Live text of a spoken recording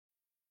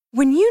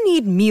When you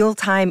need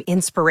mealtime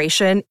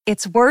inspiration,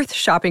 it's worth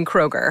shopping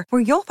Kroger,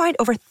 where you'll find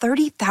over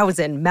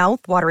 30,000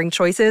 mouth-watering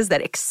choices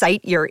that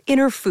excite your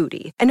inner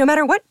foodie. And no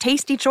matter what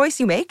tasty choice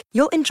you make,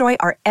 you'll enjoy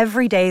our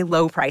everyday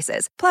low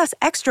prices, plus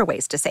extra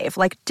ways to save,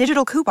 like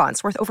digital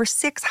coupons worth over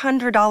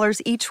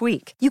 $600 each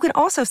week. You can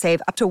also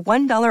save up to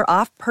 $1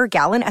 off per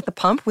gallon at the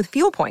pump with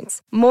fuel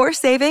points. More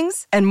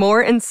savings and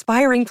more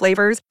inspiring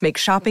flavors make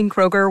shopping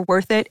Kroger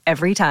worth it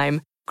every time.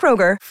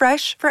 Kroger,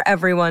 fresh for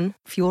everyone.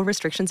 Fuel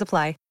restrictions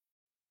apply.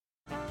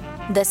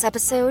 This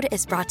episode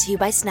is brought to you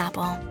by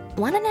Snapple.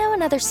 Want to know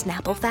another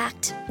Snapple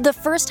fact? The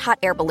first hot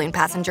air balloon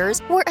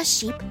passengers were a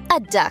sheep, a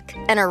duck,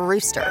 and a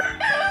rooster.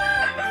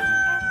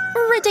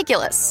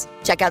 Ridiculous.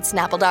 Check out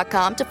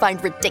Snapple.com to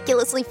find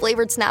ridiculously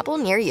flavored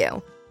Snapple near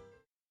you.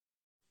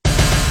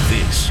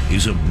 This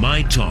is a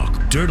My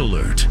Talk Dirt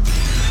Alert.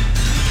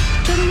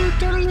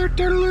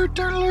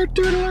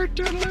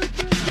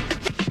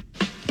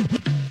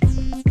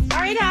 All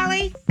right,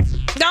 Holly.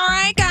 All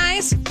right,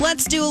 guys,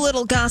 let's do a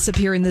little gossip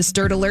here in this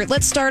Dirt Alert.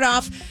 Let's start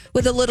off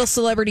with a little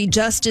celebrity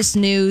justice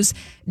news.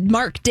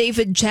 Mark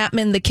David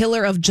Chapman, the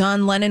killer of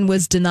John Lennon,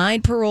 was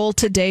denied parole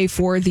today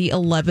for the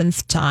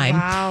 11th time.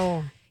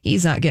 Wow.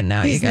 He's not getting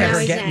out, you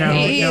guys.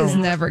 He is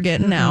never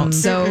getting out.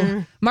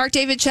 So, Mark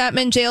David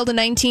Chapman jailed in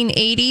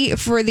 1980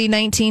 for the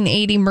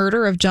 1980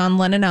 murder of John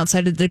Lennon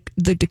outside of the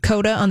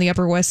Dakota on the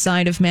Upper West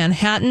Side of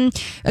Manhattan.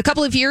 A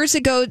couple of years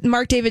ago,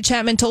 Mark David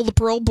Chapman told the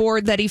parole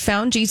board that he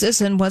found Jesus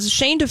and was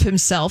ashamed of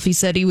himself. He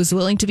said he was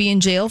willing to be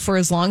in jail for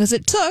as long as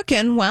it took.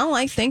 And, well,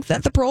 I think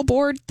that the parole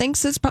board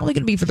thinks it's probably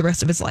going to be for the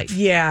rest of his life.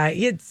 Yeah,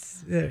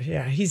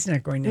 he's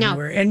not going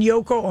anywhere. No. And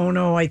Yoko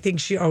Ono, I think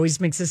she always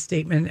makes a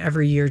statement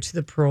every year to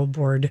the parole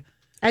board.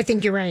 I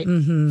think you're right.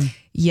 Mm-hmm.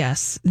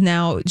 Yes.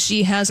 Now,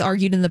 she has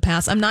argued in the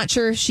past. I'm not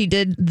sure if she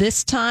did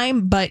this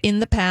time, but in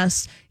the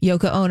past,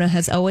 Yoko Ono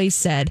has always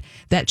said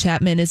that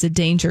Chapman is a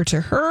danger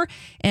to her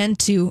and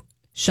to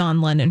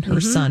Sean Lennon, her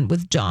son,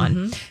 with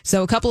John.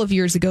 So a couple of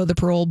years ago, the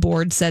parole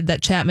board said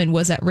that Chapman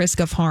was at risk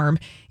of harm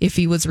if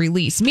he was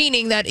released,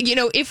 meaning that,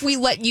 if we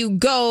let you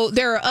go,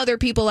 there are other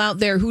people out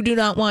there who do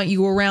not want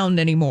you around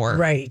anymore.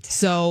 Right.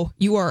 So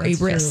you are a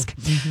risk.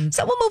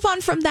 So we'll move on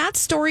from that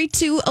story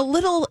to a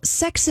little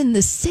Sex and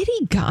the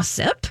City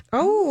gossip.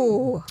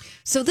 Oh.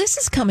 So this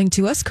is coming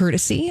to us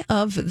courtesy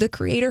of the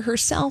creator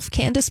herself,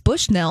 Candace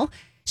Bushnell.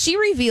 She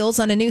reveals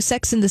on a new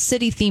Sex and the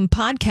City themed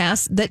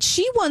podcast that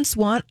she once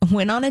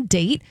went on a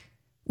date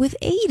with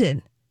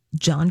Aiden,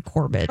 John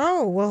Corbett.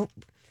 Oh, well,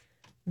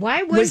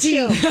 why was he?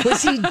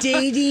 Was he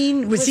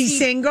dating? Was he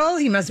single?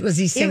 Was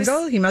he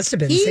single? He must have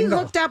been single.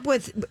 He hooked up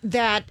with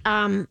that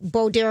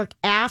Bo Derek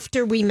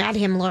after we met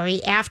him,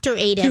 Lori, after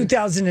Aiden.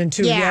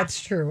 2002. Yeah,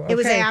 that's true. Okay. It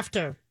was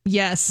after.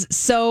 Yes.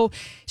 So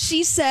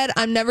she said,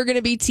 I'm never going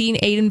to be teen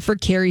Aiden for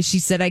Carrie. She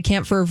said, I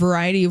can't for a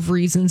variety of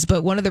reasons,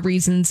 but one of the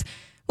reasons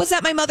was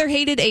that my mother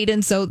hated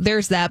Aiden, so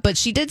there's that. But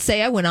she did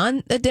say I went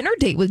on a dinner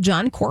date with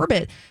John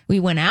Corbett. We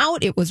went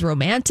out. It was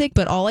romantic,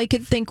 but all I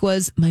could think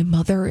was, my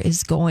mother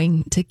is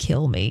going to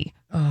kill me.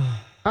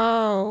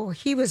 Oh,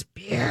 he was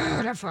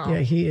beautiful. Yeah,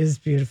 he is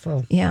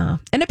beautiful. Yeah.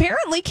 And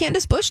apparently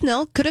Candace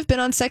Bushnell could have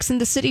been on Sex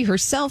and the City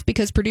herself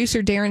because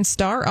producer Darren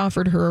Star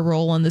offered her a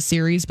role on the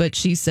series, but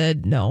she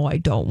said, no, I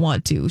don't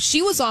want to.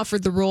 She was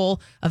offered the role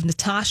of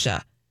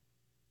Natasha,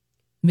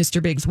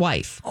 Mr. Big's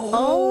wife.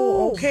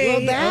 Oh,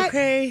 okay. Well,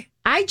 okay.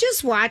 I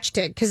just watched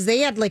it because they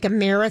had like a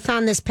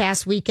marathon this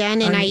past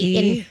weekend, and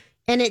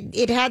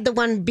it had the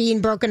one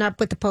being broken up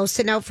with the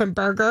Post-it note from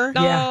Burger.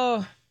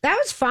 Yeah. That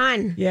was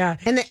fun. Yeah.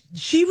 And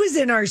she was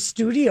in our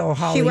studio,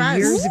 Holly,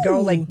 years ago,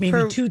 like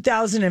maybe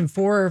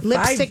 2004 or 5.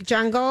 Lipstick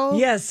Jungle.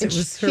 Yes, and it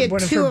was she had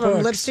one of two her of them,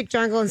 books. Lipstick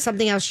Jungle and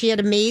something else. She had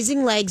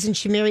amazing legs, and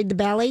she married the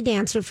ballet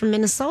dancer from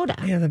Minnesota.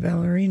 Yeah, the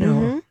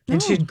ballerino.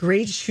 And she had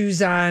great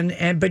shoes on,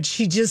 but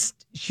she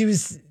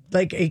was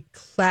like a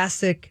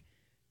classic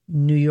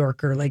New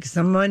Yorker, like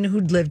someone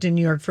who'd lived in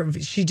New York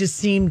she just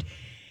seemed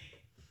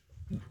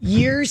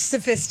years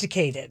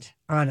sophisticated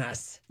on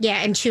us.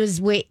 Yeah, and she was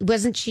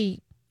wasn't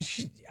she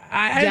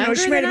I don't know.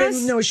 She might have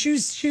been. No, she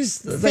was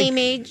same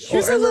age. She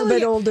was a little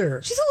bit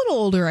older. She's a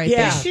little older, I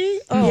think. Is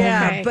she? Oh,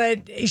 yeah,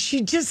 okay. but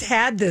she just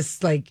had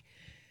this like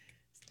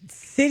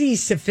city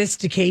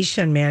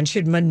sophistication, man. She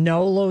had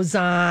Manolos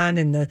on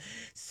and the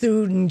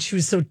suit, and she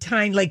was so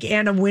tiny, like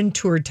Anna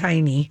Wintour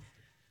tiny.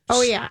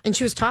 Oh yeah, and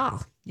she was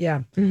tall.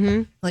 Yeah.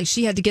 Like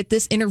she had to get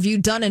this interview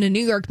done in a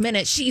New York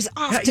minute. She's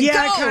off to go.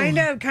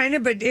 Yeah, kind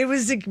of, but it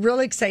was like,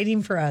 really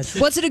exciting for us.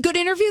 Was it a good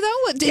interview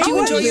though? Did you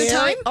enjoy your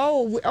time?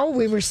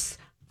 We were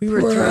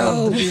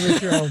thrilled. We were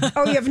thrilled.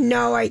 Oh, you have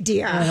no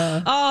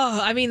idea. Oh,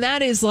 I mean,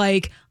 that is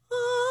like...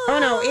 Oh,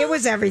 no, it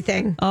was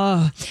everything.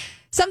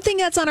 Something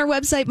that's on our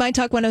website,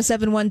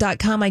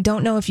 mytalk1071.com. I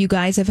don't know if you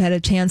guys have had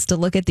a chance to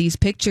look at these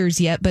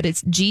pictures yet, but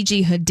it's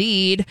Gigi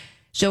Hadid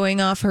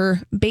showing off her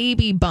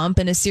baby bump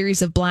in a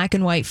series of black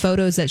and white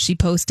photos that she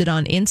posted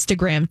on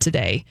Instagram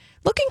today.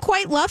 Looking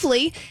quite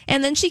lovely.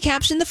 And then she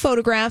captioned the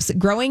photographs,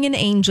 growing an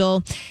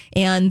angel,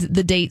 and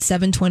the date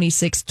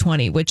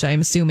 7/26/20, which I'm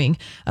assuming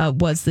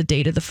was the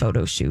date of the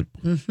photo shoot.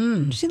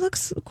 Mm-hmm. She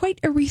looks quite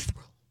erythral.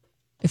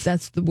 if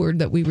that's the word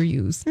that we were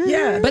used.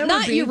 Yeah, but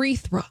not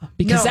urethra,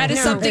 because that is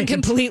something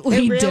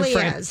completely really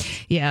different. Is.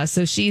 Yeah,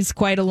 so she's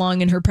quite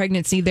along in her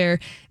pregnancy there,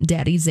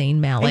 Daddy Zayn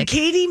Malik. And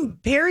Katy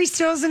Perry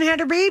still hasn't had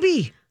her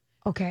baby.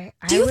 Okay.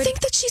 Do you think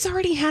that she's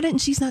already had it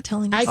and she's not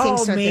telling us? I think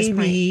so.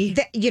 Maybe. At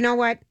this point. You know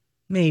what?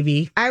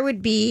 Maybe. I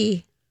would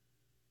be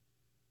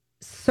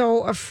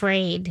so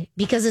afraid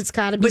because it's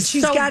got to be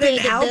she's so got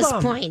big an at album.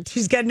 this point.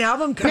 She's got an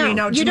album coming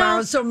out you tomorrow,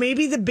 don't- so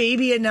maybe the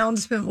baby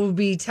announcement will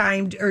be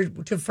timed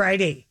to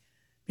Friday.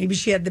 Maybe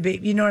she had the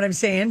baby. You know what I'm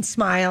saying?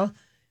 Smile,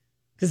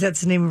 because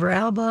that's the name of her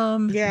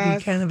album. Yeah,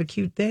 kind of a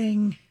cute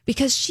thing.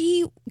 Because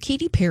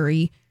Katy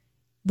Perry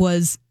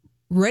was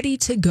ready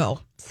to go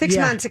 6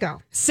 months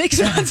ago.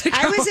 6 months ago.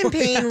 I was in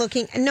pain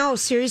looking. No,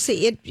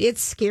 seriously,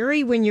 it's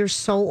scary when you're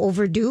so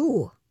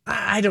overdue.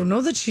 I don't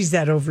know that she's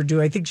that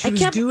overdue. I think she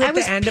was due at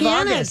the end of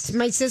August.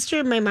 My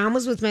sister, my mom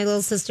was with my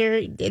little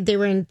sister. They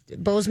were in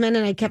Bozeman,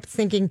 and I kept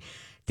thinking,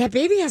 that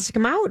baby has to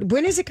come out.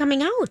 When is it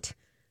coming out?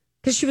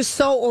 Because she was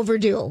so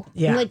overdue.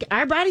 Yeah. I'm like,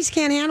 our bodies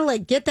can't handle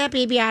it. Get that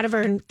baby out of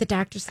her. And the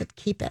doctor said,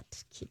 keep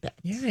it.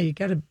 Yeah, you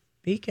got to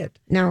bake it.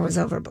 No, it was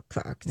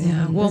overcooked.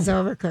 Yeah, it was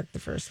overcooked, the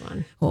first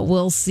one. Well,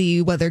 we'll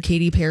see whether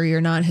Katy Perry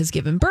or not has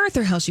given birth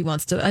or how she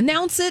wants to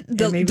announce it.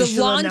 The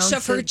launch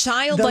of her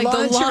child, the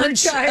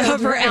launch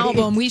of her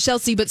album. We shall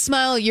see. But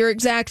Smile, you're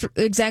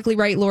exactly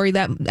right, Lori.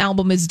 That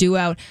album is due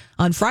out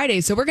on Friday.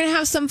 So we're going to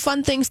have some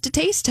fun things to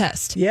taste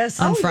test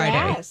on Friday.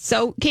 Yes.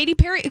 So Katy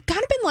Perry,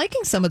 kind of been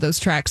liking some of those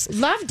tracks.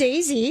 Love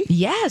Daisy.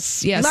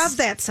 Yes. Love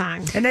that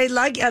song. And I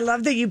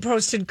love that you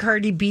posted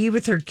Cardi B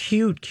with her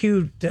cute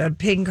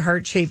pink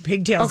heart-shaped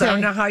pigtails. Okay. I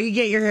don't know how you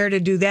get your hair to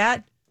do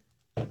that.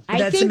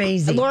 That's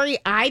amazing. Lori,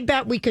 I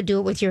bet we could do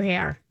it with your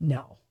hair.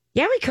 No.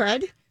 Yeah, we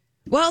could.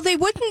 Well, they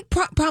wouldn't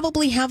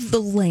probably have the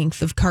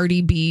length of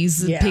Cardi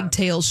B's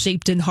pigtails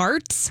shaped in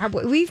hearts.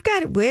 We've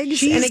got wigs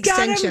She's and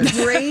extensions. got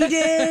them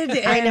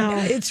braided. I know.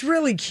 It's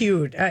really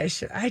cute. I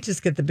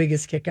just get the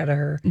biggest kick out of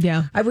her.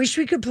 Yeah. I wish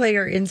we could play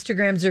her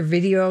Instagrams or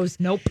videos.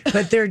 Nope.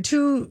 But they're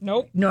too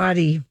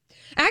naughty.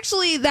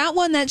 Actually, that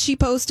one that she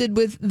posted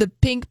with the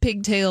pink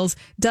pigtails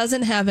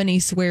doesn't have any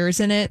swears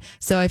in it.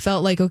 So I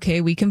felt like,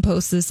 okay, we can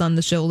post this on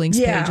the show links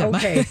page.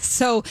 Okay.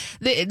 So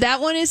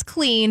that one is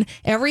clean.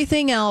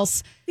 Everything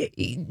else.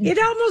 It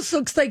almost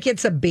looks like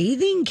it's a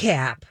bathing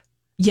cap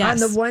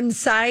Yes. on the one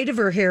side of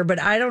her hair, but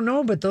I don't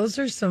know. But those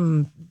are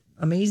some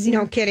amazing.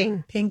 No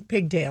kidding. Pink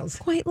pigtails.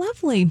 Quite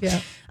lovely.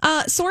 Yeah.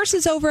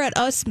 Sources over at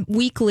Us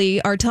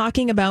Weekly are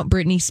talking about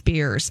Britney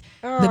Spears,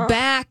 the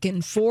back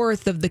and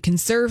forth of the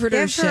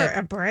conservatorship. Give her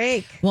a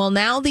break. Well,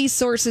 now these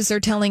sources are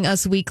telling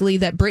Us Weekly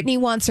that Britney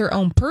wants her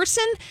own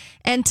person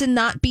and to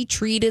not be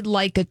treated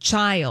like a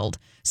child.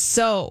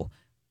 So,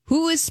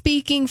 who is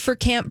speaking for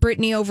Camp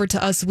Britney over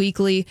to Us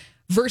Weekly?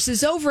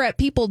 Versus over at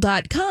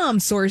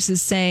people.com,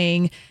 sources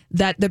saying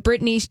that the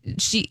Britney,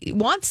 she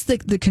wants the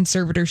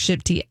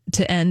conservatorship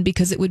to end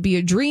because it would be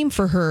a dream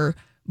for her,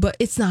 but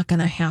it's not going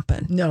to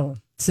happen. No.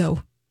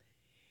 So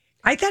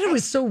I thought it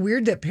was so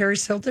weird that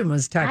Paris Hilton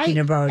was talking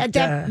about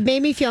that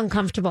made me feel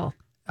uncomfortable.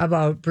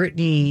 About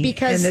Britney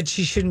because and that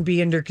she shouldn't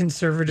be under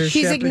conservatorship.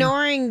 She's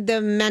ignoring the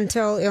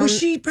mental illness. Well,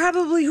 she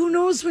probably, who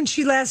knows when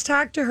she last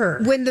talked to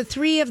her. When the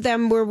three of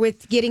them were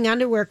with getting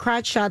underwear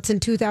crotch shots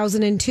in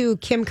 2002,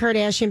 Kim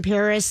Kardashian,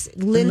 Paris,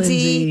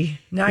 Lindsay.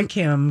 Not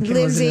Kim. Kim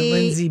Lindsay. wasn't it?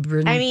 Lindsay,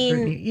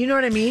 Britney. You know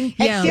what I mean?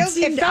 Yeah.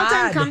 It felt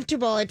odd.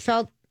 uncomfortable. It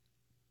felt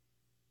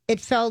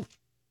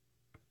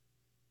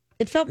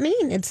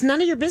mean. It's none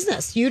of your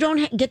business. You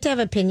don't get to have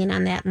opinion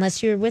on that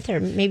unless you're with her.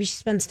 Maybe she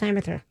spends time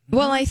with her.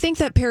 Well, I think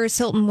that Paris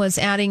Hilton was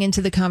adding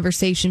into the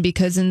conversation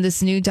because in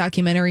this new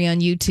documentary on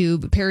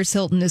YouTube, Paris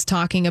Hilton is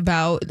talking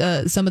about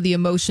some of the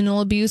emotional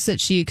abuse that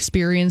she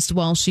experienced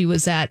while she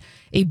was at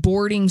a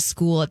boarding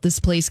school at this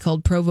place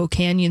called Provo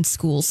Canyon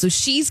School. So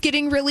she's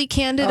getting really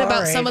candid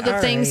about some of the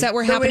things that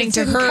were happening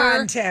to her.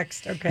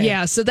 Context, okay.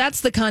 Yeah, so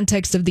that's the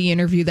context of the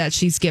interview that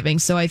she's giving.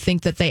 So I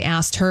think that they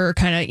asked her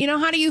kind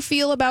of, how do you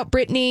feel about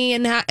Britney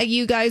and how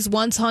you guys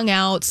once hung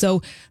out?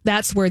 So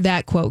that's where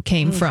that quote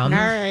came from. All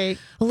right.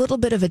 A little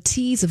bit of a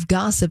tease of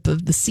gossip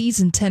of the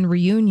season 10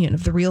 reunion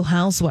of The Real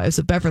Housewives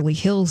of Beverly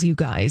Hills, you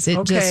guys.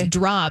 It just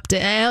dropped.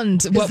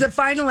 And the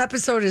final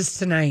episode is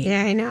tonight.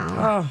 Yeah, I know.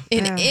 Oh,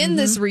 in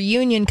this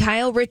reunion,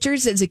 Kyle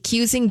Richards is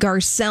accusing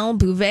Garcelle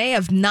Bouvet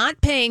of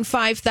not paying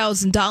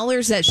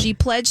 $5,000 that she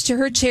pledged to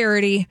her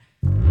charity.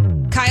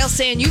 Kyle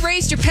saying, you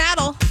raised your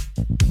paddle.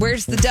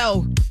 Where's the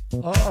dough?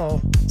 Oh,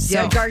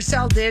 yeah,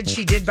 Garcelle did.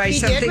 She did buy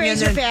something. Did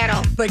raise her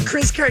paddle. But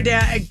Kris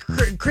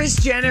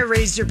Jenner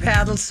raised her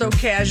paddle so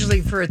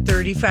casually for a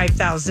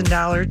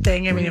 $35,000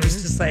 thing. I mean, it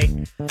was just like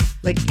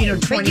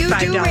 $25. But you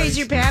do raise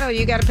your paddle.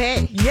 You got to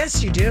pay.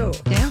 Yes, you do.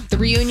 Yeah, the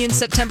reunion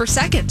September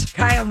 2nd.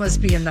 Kyle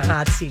must be in the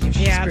hot seat if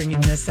she's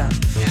bringing this up.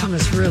 She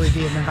must really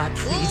be in the hot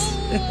seat.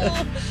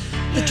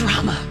 The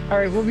drama. All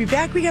right, we'll be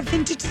back. We got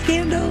Vintage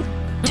Scandal.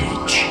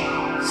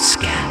 Vintage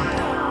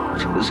Scandal.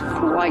 It was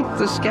quite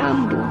the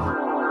scandal.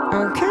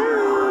 Okay.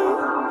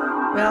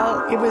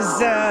 Well, it was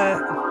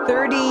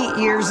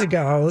 30 years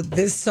ago.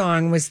 This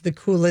song was the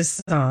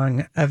coolest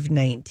song of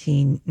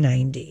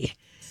 1990.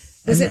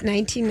 Was it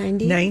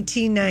 1990?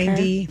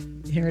 1990.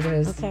 Okay. Here it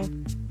is. Okay.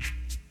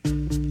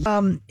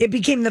 It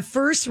became the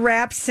first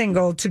rap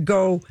single to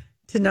go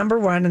to number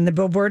one in the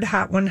Billboard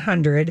Hot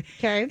 100.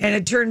 Okay. And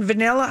it turned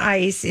Vanilla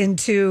Ice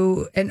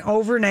into an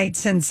overnight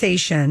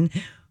sensation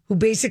who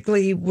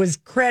basically was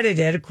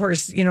credited, of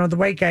course, the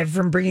white guy,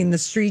 from bringing the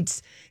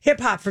streets, hip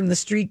hop from the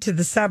street to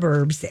the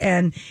suburbs.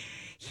 And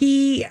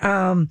he,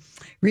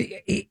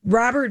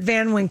 Robert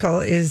Van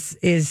Winkle is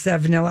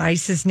Vanilla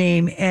Ice's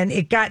name. And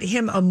it got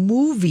him a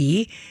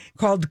movie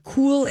called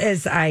Cool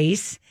as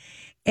Ice.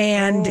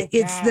 And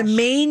it's the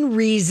main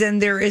reason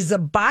there is a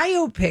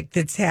biopic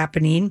that's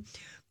happening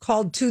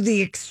called To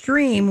the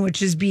Extreme,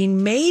 which is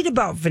being made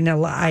about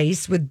Vanilla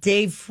Ice with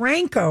Dave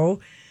Franco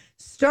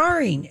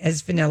starring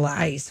as Vanilla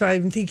Ice. So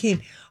I'm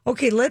thinking,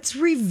 okay, let's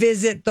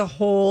revisit the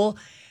whole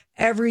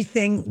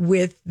everything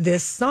with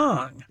this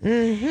song.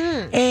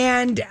 Mm-hmm.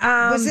 And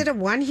was it a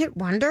one-hit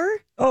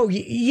wonder? Oh,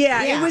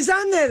 yeah. It was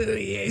on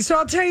so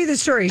I'll tell you the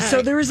story. All so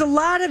right. there was a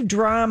lot of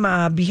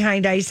drama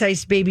behind Ice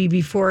Ice Baby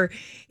before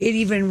it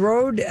even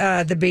rode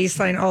the bass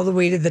line all the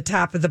way to the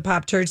top of the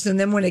pop charts. And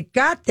then when it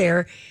got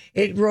there,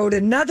 it rode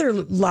another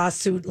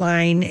lawsuit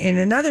line in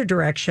another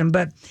direction.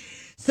 But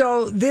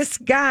so this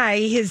guy,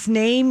 his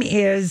name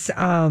is,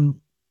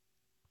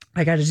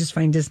 I got to just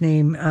find his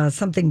name,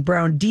 something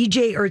Brown,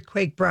 DJ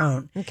Earthquake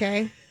Brown.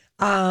 Okay.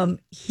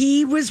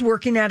 He was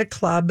working at a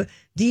club,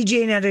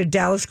 DJing at a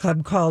Dallas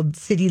club called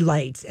City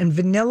Lights, and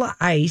Vanilla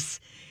Ice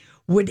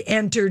would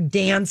enter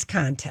dance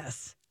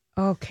contests.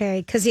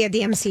 Okay, because he had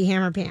the MC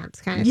Hammer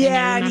pants kind of thing.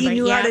 Yeah, and he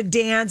knew how to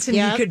dance, and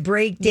he could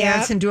break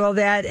dance and do all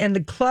that. And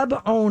the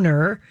club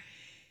owner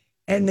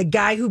and the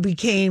guy who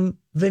became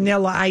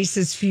Vanilla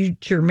Ice's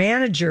future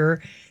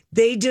manager,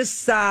 they just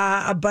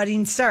saw a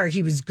budding star.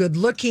 He was good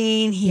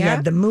looking. He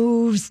had the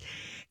moves.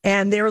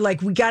 And they were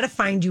like, we got to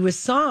find you a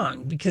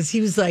song, because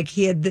he was like,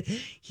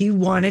 he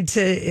wanted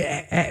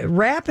to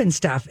rap and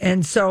stuff.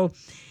 And so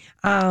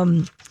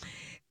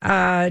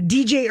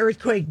DJ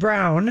Earthquake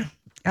Brown,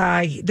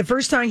 the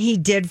first song he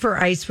did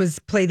for Ice was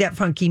Play That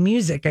Funky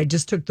Music. I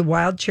just took the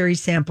Wild Cherry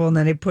sample and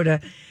then I put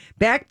a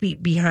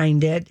backbeat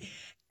behind it.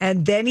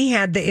 And then he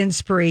had the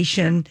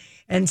inspiration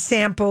and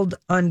sampled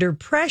Under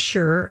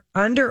Pressure,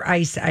 under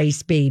Ice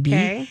Ice Baby.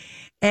 Okay.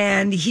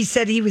 And he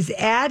said he was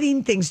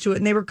adding things to it,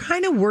 and they were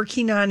kind of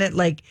working on it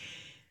like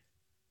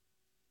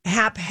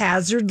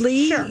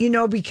haphazardly,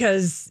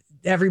 because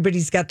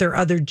everybody's got their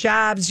other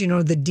jobs. The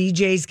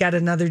DJ's got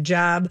another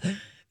job.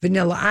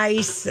 Vanilla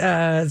Ice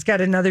has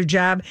got another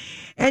job.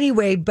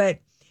 Anyway, but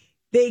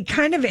they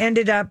kind of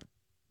ended up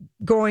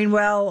going,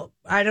 well,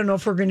 I don't know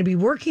if we're going to be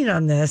working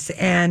on this.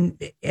 And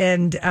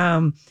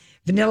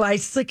Vanilla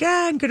Ice is like,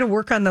 I'm going to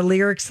work on the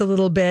lyrics a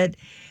little bit.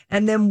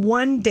 And then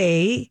one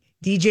day,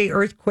 DJ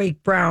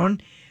Earthquake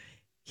Brown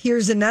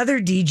hears another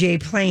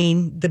DJ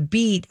playing the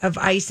beat of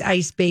Ice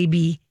Ice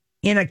Baby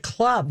in a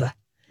club.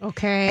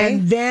 Okay.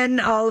 And then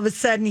all of a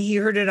sudden he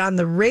heard it on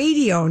the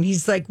radio and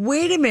he's like,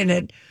 wait a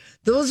minute,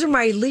 those are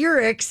my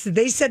lyrics.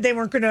 They said they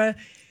weren't going to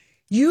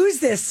use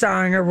this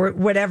song or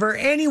whatever.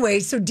 Anyway,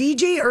 so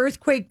DJ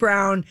Earthquake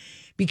Brown,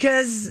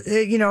 because,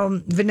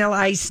 Vanilla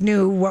Ice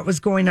knew what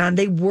was going on,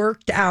 they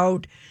worked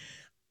out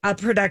a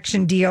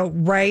production deal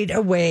right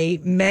away,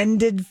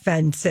 mended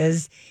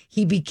fences.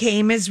 He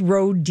became his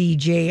road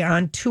DJ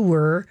on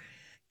tour,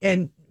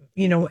 and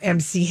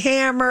MC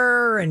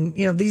Hammer, and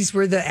these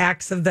were the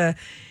acts of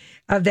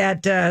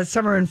that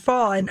summer and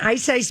fall. And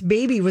Ice Ice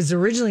Baby was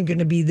originally going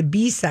to be the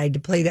B-side to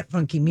Play That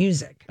Funky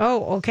Music.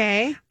 Oh,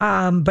 okay.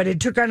 But it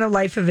took on a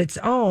life of its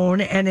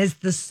own, and as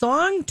the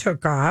song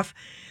took off,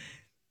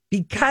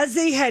 because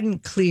they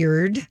hadn't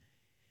cleared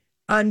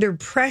Under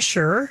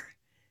Pressure,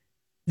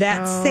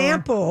 that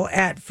sample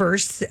at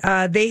first,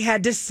 they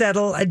had to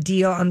settle a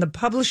deal on the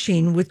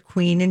publishing with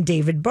Queen and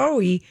David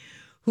Bowie,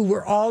 who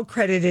were all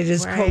credited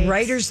as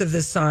co-writers of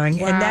the song.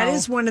 Wow. And that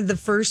is one of the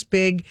first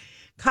big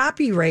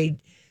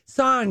copyright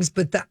songs.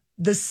 But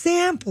the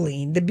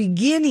sampling, the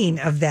beginning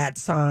of that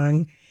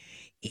song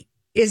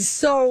is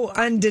so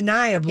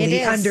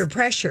undeniably Under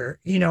Pressure.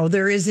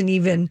 There isn't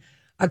even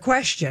a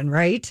question,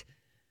 right?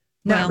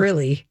 Not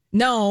really.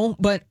 No,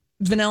 but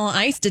Vanilla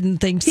Ice didn't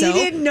think so. He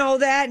didn't know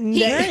that. And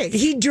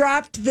he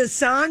dropped the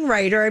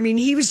songwriter. I mean,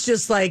 he was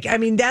just like,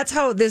 that's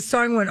how this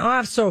song went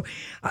off. So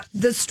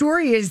the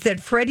story is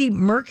that Freddie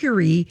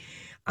Mercury,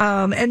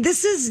 and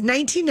this is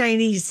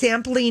 1990,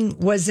 sampling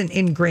wasn't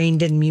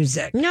ingrained in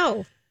music.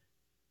 No.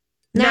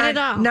 Not at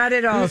all. Not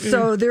at all. Mm-mm.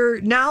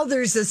 So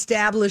there's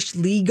established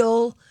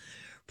legal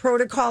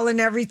protocol and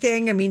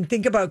everything. I mean,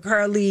 think about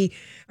Cardi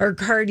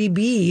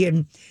B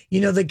and,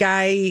 the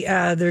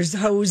guy, there's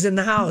Hose in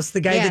the House,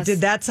 the guy that did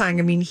that song.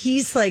 I mean,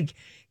 he's like,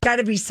 got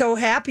to be so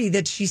happy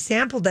that she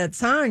sampled that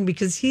song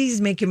because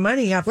he's making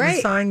money off of a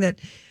song that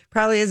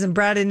probably hasn't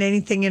brought in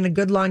anything in a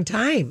good long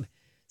time.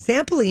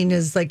 Sampling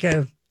is like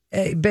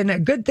been a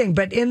good thing.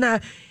 But in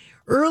the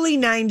early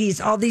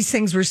 90s, all these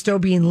things were still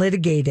being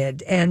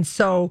litigated. And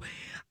so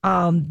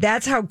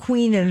that's how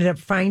Queen ended up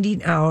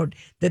finding out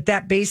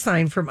that bass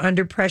line from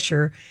Under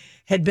Pressure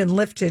had been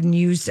lifted and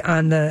used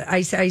on the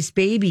Ice Ice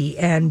Baby.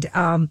 And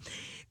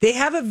they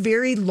have a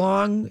very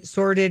long,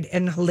 sordid,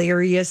 and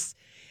hilarious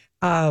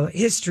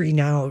history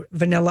now,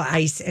 Vanilla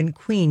Ice and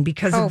Queen,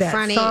 because of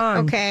that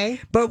song. Okay.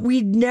 But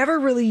we never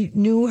really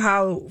knew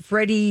how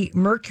Freddie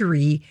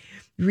Mercury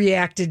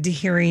reacted to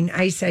hearing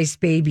Ice Ice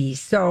Baby.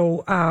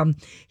 So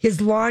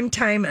his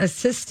longtime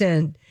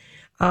assistant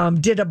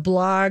did a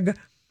blog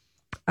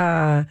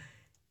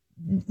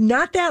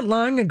not that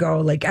long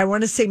ago, like I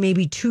want to say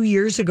maybe 2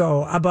 years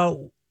ago, about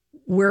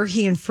where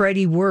he and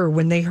Freddie were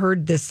when they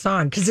heard this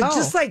song. Because it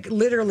just like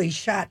literally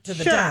shot to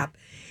the top.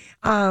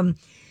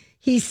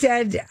 He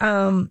said,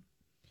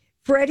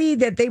 Freddie,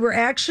 that they were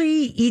actually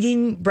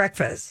eating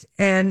breakfast.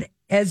 And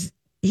as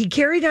he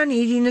carried on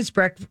eating his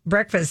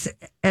breakfast,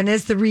 and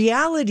as the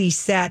reality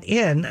sat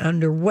in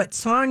under what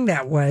song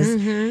that was,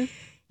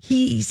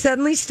 he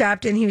suddenly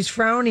stopped and he was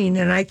frowning.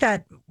 And I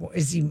thought,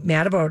 is he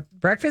mad about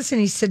breakfast?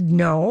 And he said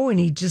no. And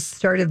he just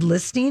started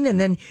listening. And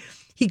then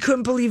he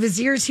couldn't believe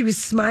his ears. He was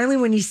smiling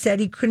when he said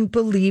he couldn't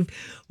believe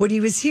what he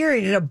was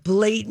hearing. A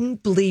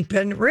blatant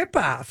bleeping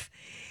ripoff.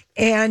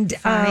 And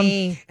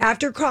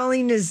after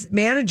calling his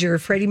manager,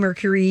 Freddie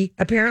Mercury,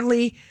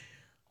 apparently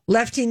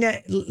leaving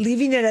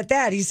it at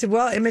that. He said,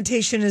 well,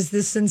 imitation is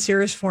the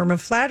sincerest form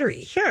of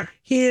flattery. Sure.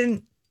 He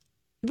didn't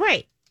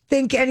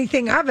think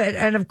anything of it.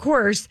 And of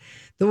course,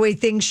 the way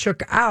things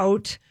shook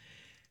out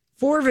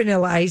for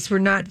Vanilla Ice were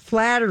not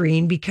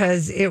flattering,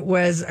 because it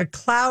was a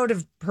cloud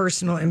of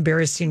personal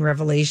embarrassing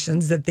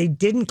revelations that they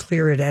didn't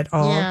clear it at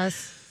all.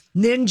 Yes.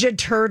 Ninja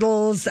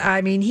Turtles.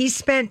 I mean, he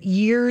spent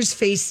years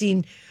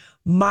facing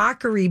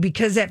mockery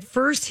because at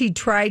first he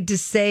tried to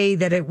say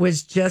that it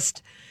was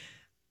just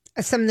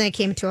something that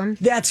came to him.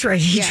 That's right.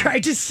 He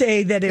tried to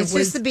say that it was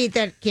just the beat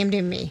that came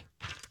to me.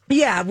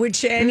 Yeah,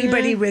 which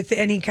anybody with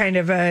any kind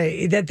of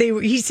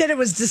he said it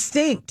was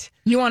distinct.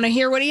 You want to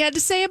hear what he had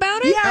to say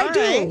about it? Yeah, I do.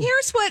 Right.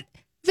 Here's what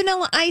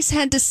Vanilla Ice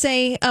had to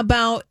say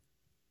about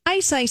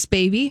Ice Ice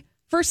Baby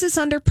versus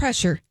Under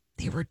Pressure.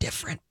 They were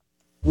different.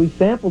 We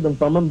sampled them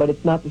from him, but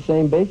it's not the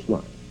same bass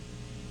line.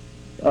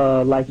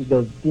 Like it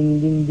goes ding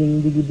ding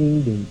ding diggy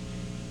ding ding,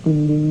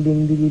 ding ding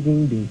ding diggy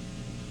ding ding,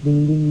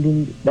 ding ding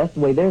ding. That's the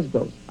way theirs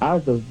goes.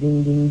 Ours goes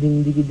ding ding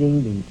ding diggy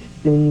ding ding,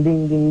 ding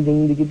ding ding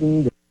ding diggy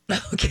ding ding.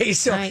 Okay,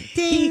 so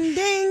ding,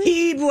 ding.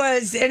 He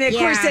was, and of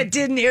course it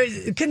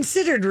was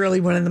considered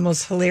really one of the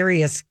most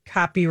hilarious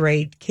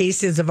copyright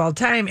cases of all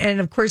time. And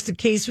of course the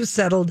case was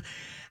settled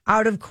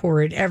out of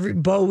court.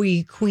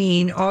 Bowie,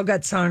 Queen, all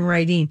got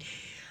songwriting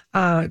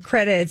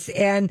credits.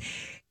 And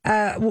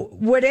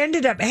what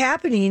ended up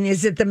happening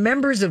is that the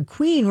members of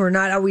Queen were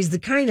not always the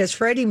kindest.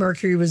 Freddie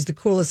Mercury was the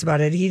coolest about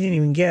it. He didn't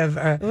even give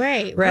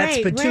rat's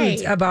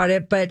patoots about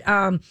it. But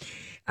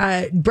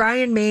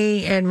Brian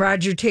May and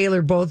Roger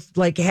Taylor both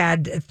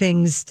had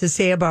things to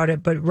say about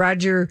it. But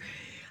Brian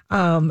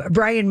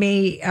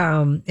May,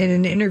 in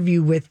an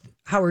interview with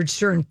Howard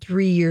Stern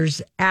 3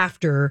 years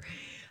after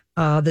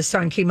the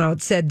song came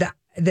out, said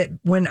that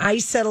when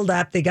Ice settled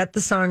up, they got the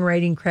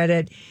songwriting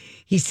credit.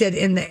 He said,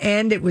 in the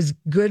end, it was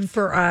good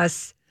for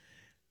us,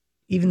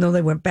 even though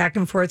they went back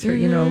and forth for,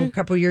 a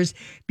couple of years,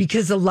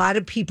 because a lot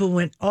of people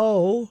went,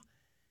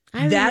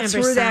 that's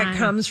where that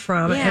comes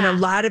from. Yeah. And a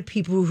lot of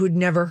people who'd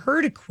never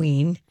heard of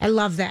Queen. I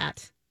love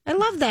that.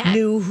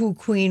 Knew who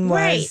Queen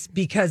was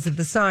because of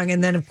the song.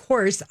 And then, of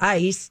course,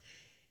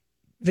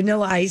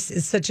 Vanilla Ice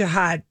is such a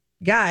hot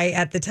guy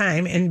at the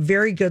time and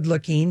very good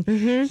looking.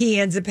 Mm-hmm. He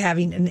ends up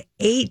having an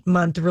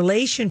 8-month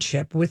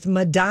relationship with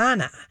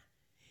Madonna.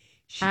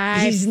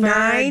 He's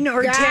 9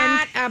 or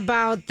 10.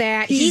 About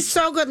that. He's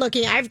so good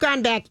looking. I've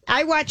gone back.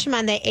 I watched him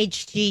on the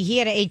HG. He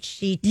had a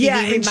HGTV. Yeah,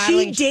 and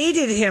she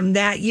dated him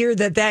that year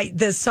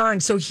the song.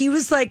 So he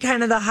was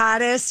kind of the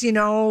hottest, He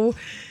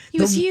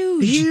was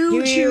huge.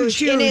 Huge.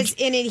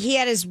 He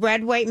had his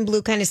red, white, and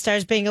blue kind of Star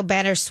Spangled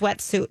Banner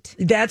sweatsuit.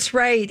 That's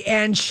right.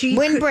 And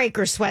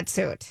windbreaker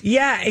sweatsuit.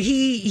 Yeah,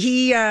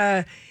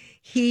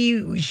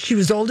 she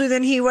was older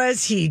than he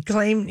was. He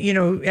claimed,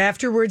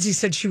 afterwards he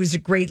said she was a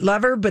great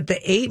lover, but the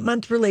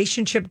 8-month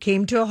relationship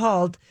came to a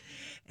halt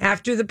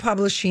after the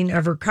publishing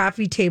of her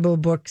coffee table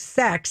book,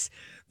 Sex,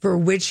 for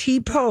which he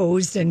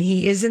posed, and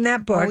he is in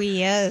that book. Oh,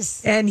 he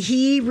is. And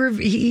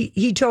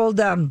he told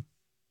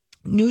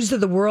News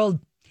of the World,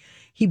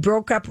 he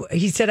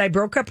said, I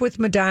broke up with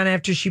Madonna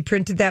after she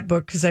printed that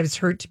book because I was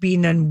hurt to be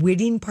an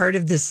unwitting part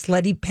of this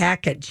slutty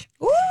package.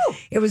 Ooh!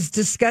 It was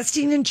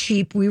disgusting and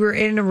cheap. We were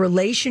in a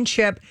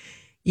relationship,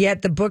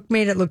 yet the book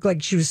made it look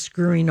like she was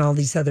screwing all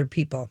these other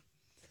people.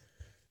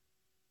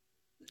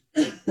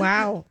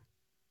 Wow.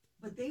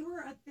 But they were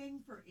a thing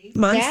for 8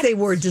 months. They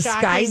wore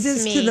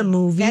disguises to the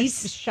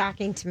movies. That's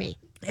shocking to me.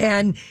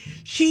 And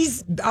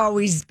she's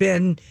always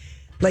been,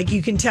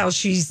 you can tell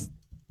she's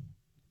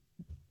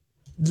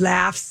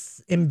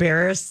laughs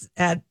embarrassed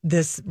at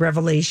this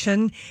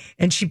revelation.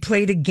 And she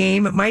played a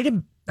game. It might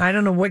have, I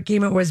don't know what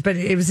game it was, but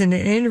it was in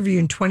an interview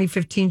in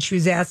 2015. She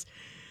was asked,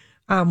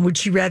 would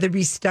she rather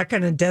be stuck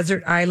on a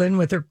desert island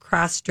with her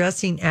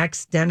cross-dressing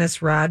ex,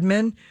 Dennis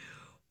Rodman,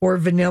 or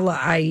Vanilla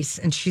Ice.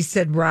 And she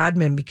said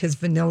Rodman because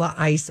Vanilla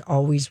Ice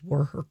always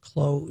wore her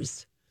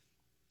clothes.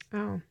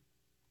 Oh.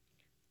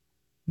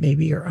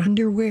 Maybe her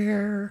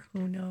underwear.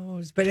 Who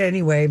knows? But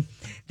anyway,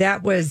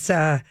 that was,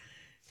 those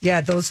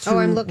two. Oh,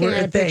 I'm looking were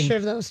at a thing. picture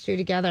of those two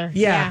together.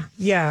 Yeah.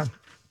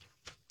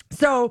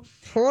 So.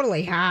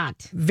 Totally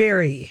hot.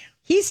 Very.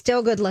 He's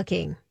still good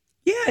looking.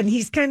 Yeah, and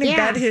he's kind of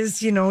got his,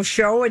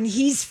 show, and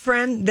he's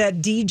friend,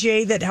 that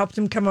DJ that helped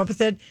him come up with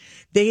it.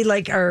 They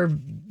are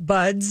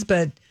buds,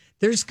 but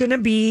there's going to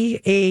be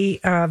a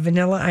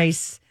Vanilla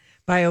Ice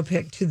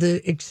biopic to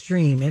the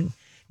extreme. And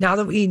now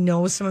that we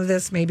know some of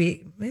this,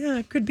 maybe,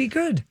 it could be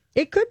good.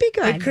 It could be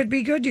good. It could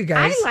be good, you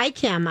guys. I like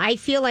him. I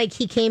feel like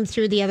he came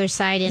through the other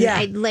side, and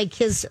I like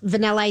his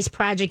Vanilla Ice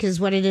project is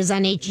what it is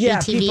on HGTV.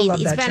 Yeah, people love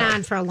He's that been show.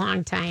 on for a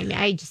long time.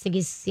 I just think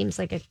he seems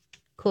like a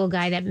cool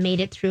guy that made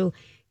it through.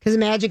 Because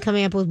imagine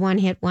coming up with one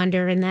hit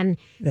wonder and then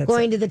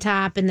going to the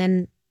top and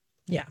then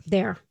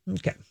there.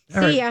 Okay.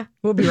 See ya.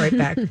 We'll be right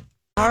back.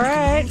 All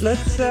right,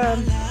 let's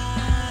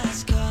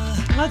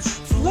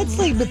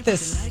lead with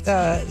this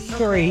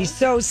story.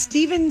 So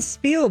Steven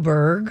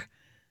Spielberg,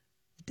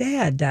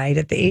 dad, died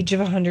at the age of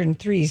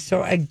 103.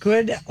 So a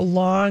good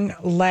long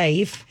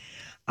life.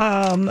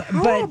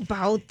 How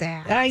about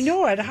that? I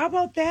know it. How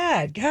about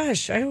that?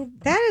 Gosh,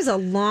 that is a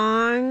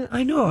long.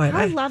 I know it.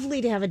 How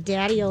lovely to have a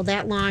daddy-o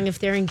that long if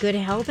they're in good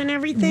health and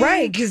everything.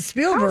 Right, because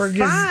Spielberg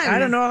is. I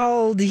don't know how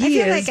old he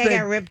is. I feel like I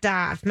got ripped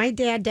off. My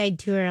dad died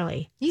too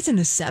early. He's in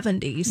his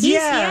 70s.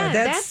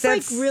 That's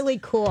like really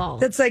cool.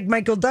 That's like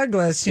Michael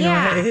Douglas. You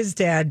know, his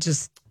dad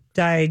just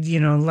died.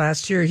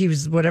 Last year he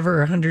was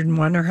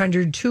 101 or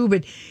 102,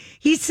 but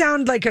he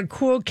sounded like a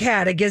cool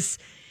cat. I guess.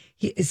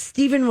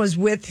 Stephen was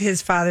with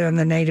his father on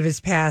the night of his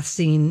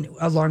passing,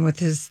 along with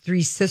his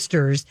three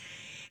sisters,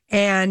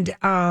 and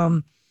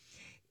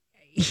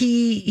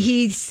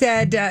he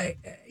said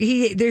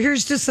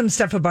here's just some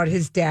stuff about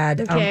his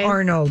dad,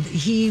 Arnold.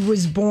 He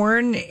was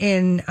born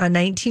in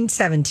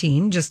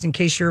 1917, just in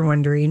case you're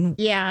wondering.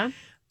 Yeah,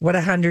 what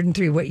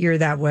 103? What year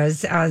that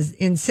was?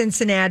 In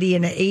Cincinnati,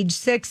 and at age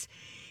 6,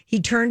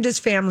 he turned his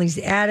family's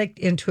attic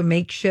into a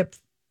makeshift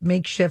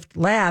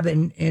lab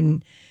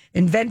and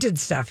invented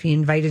stuff. He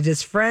invited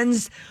his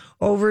friends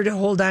over to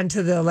hold on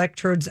to the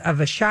electrodes of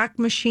a shock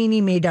machine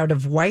he made out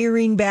of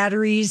wiring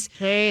batteries.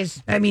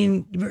 Jeez. I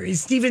mean,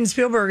 Steven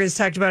Spielberg has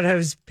talked about how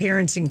his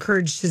parents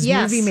encouraged his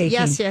movie making.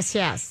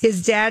 Yes.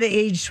 His dad, at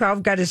age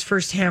 12, got his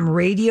first ham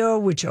radio,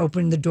 which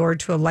opened the door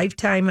to a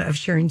lifetime of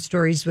sharing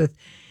stories with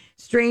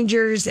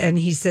strangers. And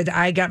he said,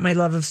 I got my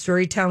love of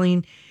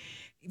storytelling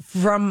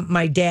from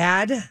my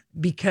dad,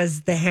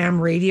 because the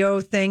ham radio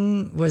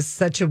thing was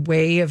such a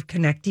way of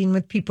connecting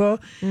with people,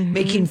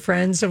 making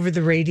friends over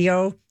the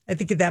radio. I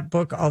think of that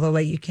book, All the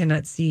Light You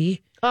Cannot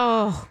See.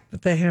 Oh,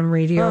 with the ham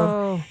radio.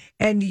 Oh.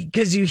 And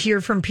because you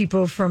hear from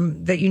people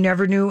that you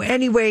never knew.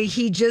 Anyway,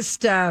 he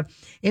just,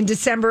 in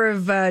December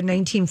of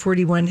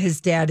 1941,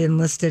 his dad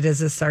enlisted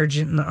as a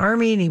sergeant in the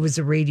Army, and he was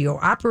a radio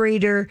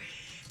operator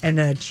and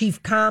a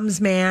chief comms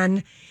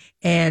man,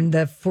 and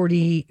the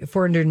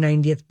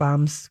 490th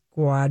Bomb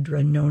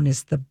Squadron, known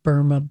as the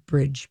Burma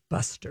Bridge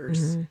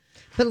Busters. Mm-hmm.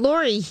 But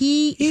Lori,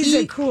 he's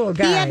a cool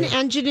guy. He had an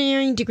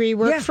engineering degree,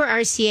 worked for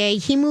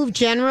RCA. He moved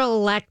General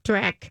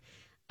Electric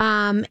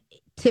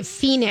to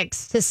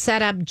Phoenix to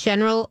set up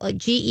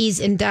GE's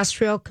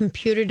Industrial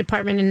Computer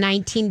Department in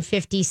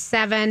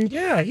 1957.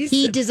 Yeah,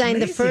 he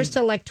designed the first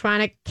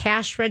electronic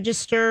cash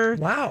register.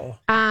 Wow.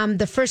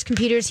 The first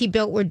computers he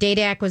built were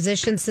data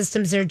acquisition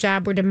systems. Their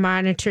job were to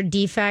monitor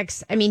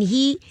defects. I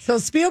mean, So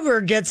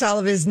Spielberg gets all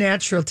of his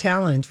natural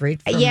talent,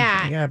 right?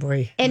 Yeah,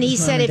 boy. And he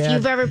said, if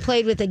you've ever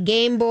played with a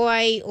Game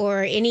Boy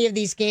or any of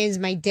these games,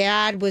 my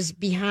dad was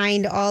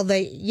behind all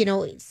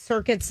the,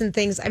 circuits and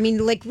things. I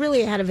mean, like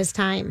really ahead of his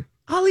time.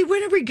 Holly,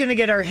 when are we going to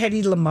get our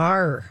Hedy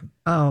Lamarr?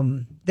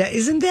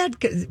 Wasn't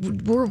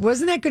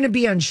that going to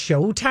be on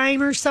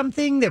Showtime or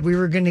something? That we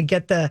were going to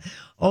get the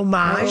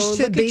homage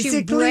to look basically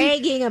at you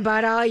bragging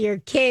about all your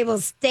cable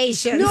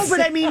stations. No, but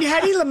I mean,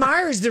 Hedy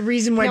Lamarr is the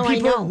reason why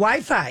people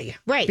Wi-Fi,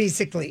 right?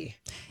 Basically,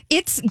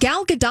 it's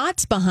Gal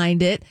Gadot's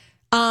behind it.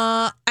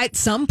 At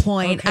some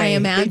point, I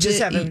imagine. They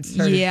just haven't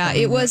started. Yeah,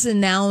 it was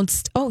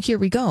announced. Oh, here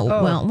we go.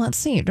 Oh. Well, let's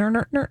see.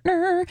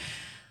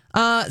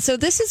 So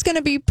this is going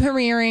to be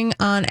premiering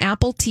on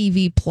Apple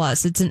TV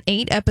Plus. It's an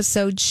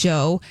 8-episode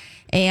show,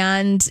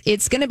 and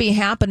it's going to be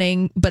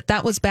happening. But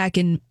that was back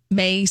in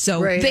May,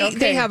 so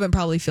they haven't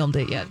probably filmed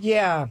it yet.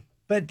 Yeah,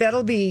 but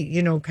that'll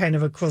be kind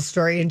of a cool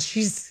story. And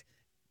she's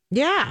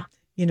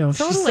totally.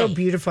 She's so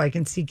beautiful. I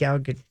can see Gal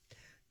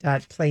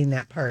Gadot playing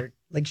that part.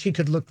 Like she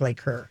could look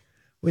like her.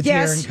 With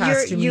hair and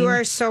costuming. You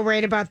are so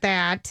right about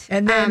that.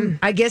 And then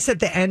I guess at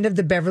the end of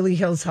the Beverly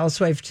Hills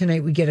Housewife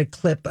tonight, we get a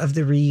clip of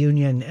the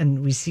reunion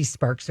and we see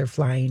sparks are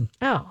flying.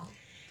 Oh.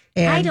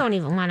 And I don't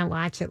even want to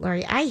watch it,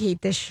 Lori. I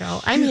hate this show.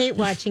 I hate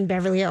watching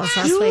Beverly Hills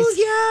Housewives.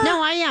 Julia!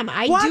 No, I am.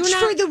 Watch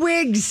for the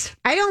wigs.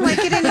 I don't like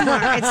it anymore.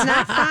 It's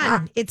not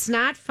fun. It's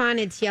not fun.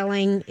 It's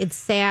yelling. It's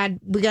sad.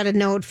 We got a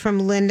note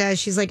from Linda.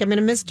 She's like, I'm going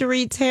to miss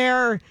Dorit's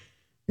hair.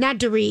 Not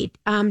Dorit,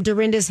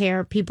 Dorinda's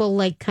hair. People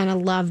kind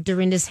of love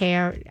Dorinda's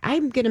hair.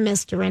 I'm going to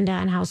miss Dorinda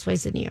on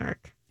Housewives of New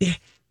York. Yeah.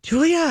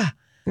 Julia,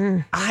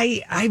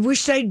 I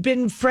wish I'd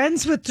been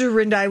friends with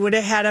Dorinda. I would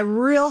have had a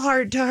real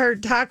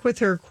heart-to-heart talk with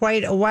her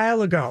quite a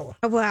while ago.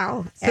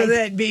 Wow. So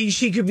that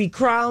she could be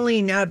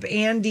crawling up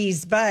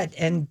Andy's butt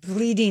and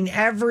pleading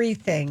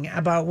everything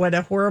about what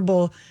a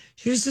horrible...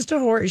 She was just a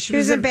horror. She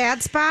was a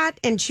bad spot,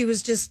 and she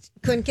was just...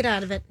 Couldn't get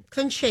out of it.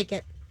 Couldn't shake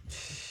it.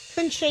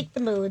 Couldn't shake the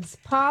moods.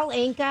 Paul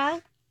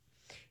Anka.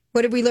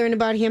 What did we learn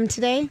about him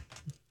today?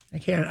 I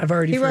can't. I've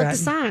already forgotten. He wrote the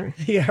song.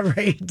 Yeah,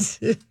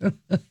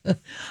 right.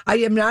 I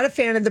am not a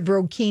fan of the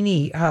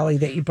brokini, Holly,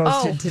 that you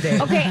posted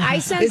today. Okay, I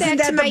sent that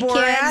to my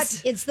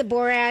kids. It's the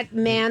Borat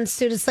man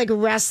suit. It's like a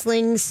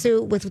wrestling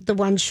suit with the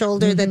one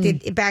shoulder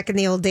that back in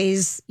the old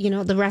days,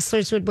 the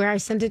wrestlers would wear. I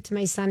sent it to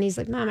my son. He's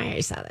like, Mom, I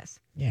already saw this.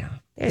 Yeah.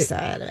 They're so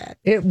out of it.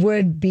 It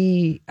would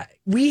be...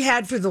 We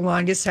had for the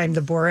longest time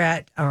the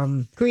Borat...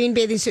 green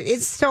bathing suit.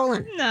 It's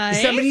stolen.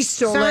 Nice. Somebody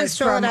stole it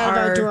from out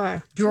of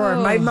our drawer.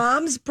 My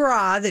mom's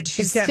bra that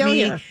she sent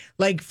me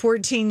like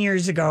 14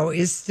 years ago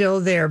is still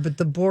there, but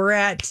the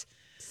Borat...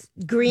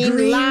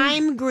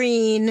 Lime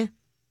green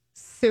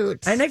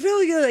suit. And I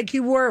feel like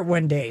you wore it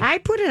one day. I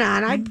put it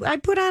on. I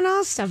put on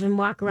all stuff and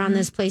walk around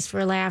this place for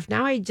a laugh.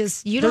 Now you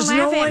don't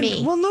laugh at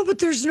me. Well, no, but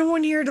there's no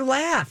one here to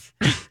laugh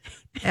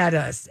at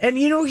us. And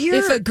here,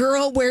 if a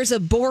girl wears a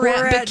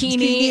Borat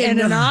bikini in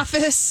an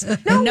office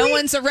and no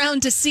one's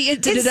around to see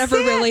it, did it ever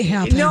really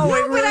happen? No,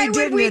 it really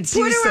didn't. We'd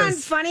put her on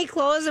funny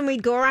clothes and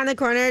we'd go around the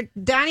corner.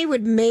 Donnie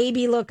would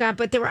maybe look up,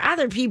 but there were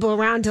other people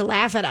around to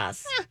laugh at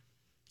us.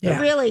 Yeah.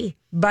 Really.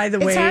 By the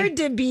way, it's hard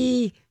to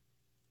be,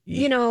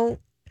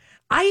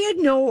 I had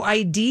no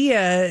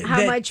idea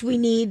how much we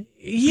need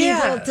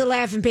people to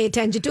laugh and pay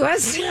attention to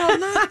us. No,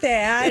 not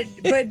that,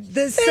 but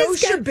the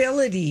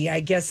sociability,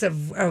 I guess,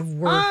 of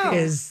work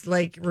is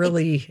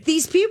really...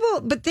 These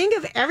people, but think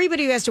of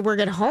everybody who has to work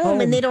at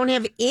home and they don't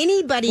have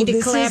anybody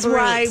to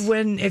collaborate. This is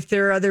why if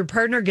their other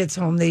partner gets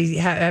home, they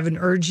have an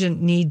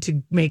urgent need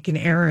to make an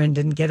errand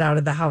and get out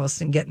of the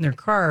house and get in their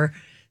car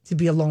to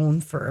be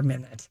alone for a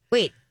minute.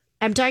 Wait.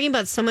 I'm talking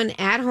about someone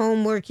at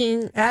home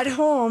working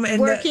and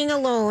working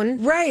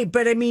alone. Right.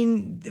 But I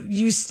mean,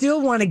 you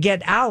still want to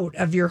get out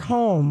of your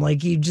home.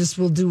 Like you just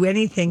will do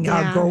anything.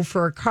 Yeah. I'll go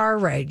for a car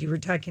ride. You were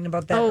talking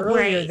about that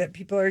earlier, that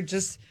people are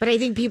just. But I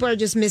think people are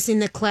just missing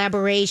the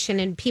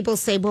collaboration, and people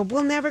say, well,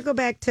 we'll never go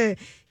back to,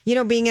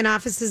 being in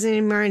offices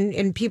anymore.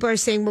 And people are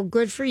saying, well,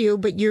 good for you,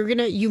 but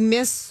you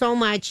miss so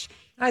much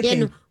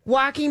in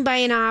walking by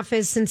an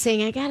office and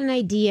saying, I got an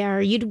idea,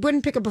 or you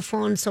wouldn't pick up a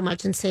phone so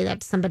much and say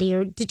that to somebody,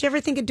 or did you ever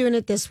think of doing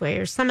it this way,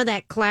 or some of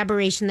that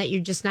collaboration that you're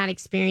just not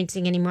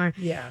experiencing anymore.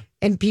 Yeah.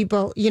 And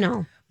people,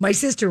 My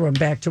sister went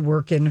back to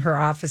work in her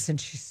office and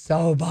she's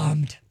so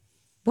bummed.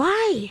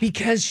 Why?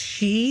 Because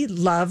she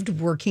loved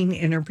working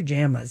in her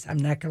pajamas. I'm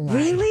not going to lie.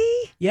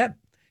 Really? Yep.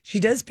 She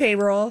does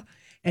payroll.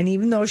 And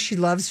even though she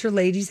loves her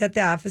ladies at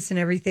the office and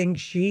everything,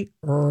 she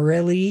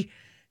really...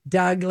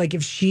 Doug, like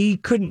if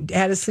she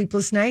had a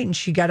sleepless night and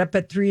she got up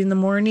at 3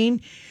 a.m.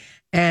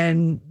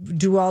 and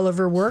do all of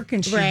her work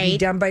and she'd be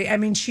done by,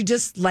 she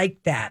just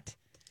liked that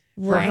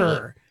for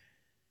her.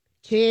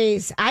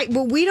 Jeez.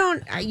 We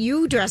don't,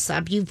 you dress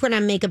up, you put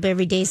on makeup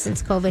every day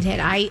since COVID hit.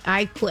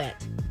 I quit,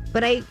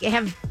 but I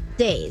have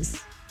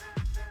days.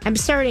 I'm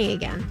starting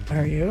again.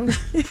 Are you?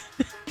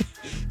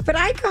 But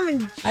I come in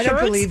shorts. I don't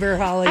believe her,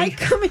 Holly. I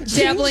come in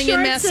dabbling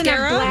in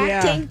mascara and a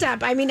black tank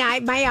top.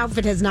 My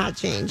outfit has not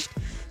changed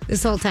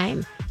this whole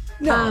time.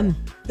 No,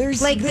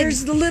 there's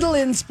little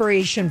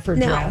inspiration for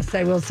dress,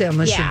 I will say,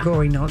 unless you're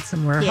going out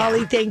somewhere. Yeah.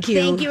 Holly, thank you.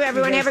 Thank you,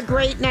 everyone. Have a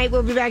great night.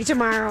 We'll be back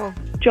tomorrow.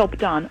 Job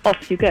done.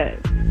 Off you go.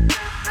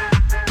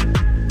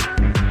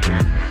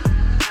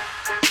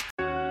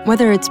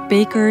 Whether it's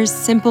Baker's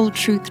Simple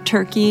Truth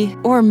Turkey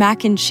or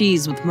mac and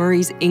cheese with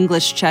Murray's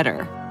English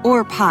Cheddar,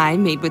 or pie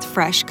made with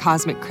fresh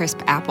Cosmic Crisp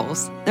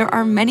apples, there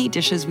are many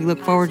dishes we look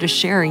forward to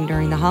sharing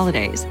during the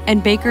holidays.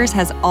 And Baker's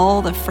has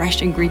all the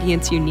fresh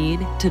ingredients you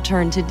need to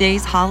turn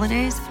today's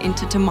holidays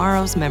into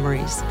tomorrow's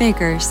memories.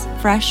 Baker's,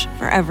 fresh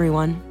for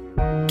everyone.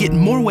 Get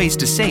more ways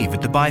to save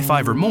at the Buy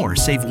 5 or More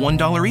Save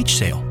 $1 each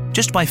sale.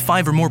 Just buy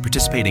 5 or more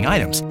participating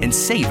items and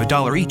save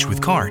 $1 each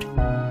with card.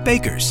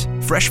 Baker's,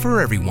 fresh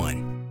for everyone.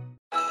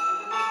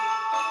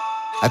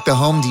 At the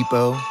Home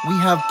Depot, we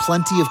have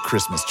plenty of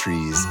Christmas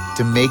trees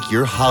to make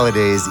your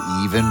holidays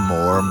even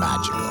more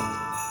magical.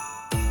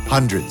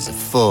 Hundreds of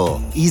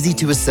full,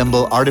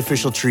 easy-to-assemble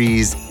artificial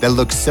trees that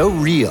look so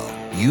real,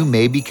 you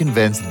may be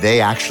convinced they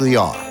actually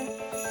are.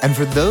 And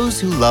for those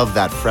who love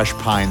that fresh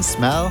pine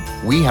smell,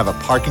 we have a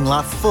parking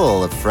lot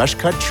full of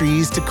fresh-cut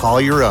trees to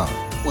call your own.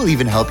 We'll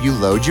even help you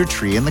load your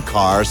tree in the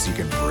car so you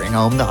can bring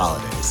home the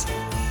holidays.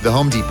 The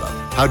Home Depot,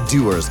 how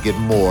doers get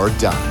more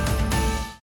done.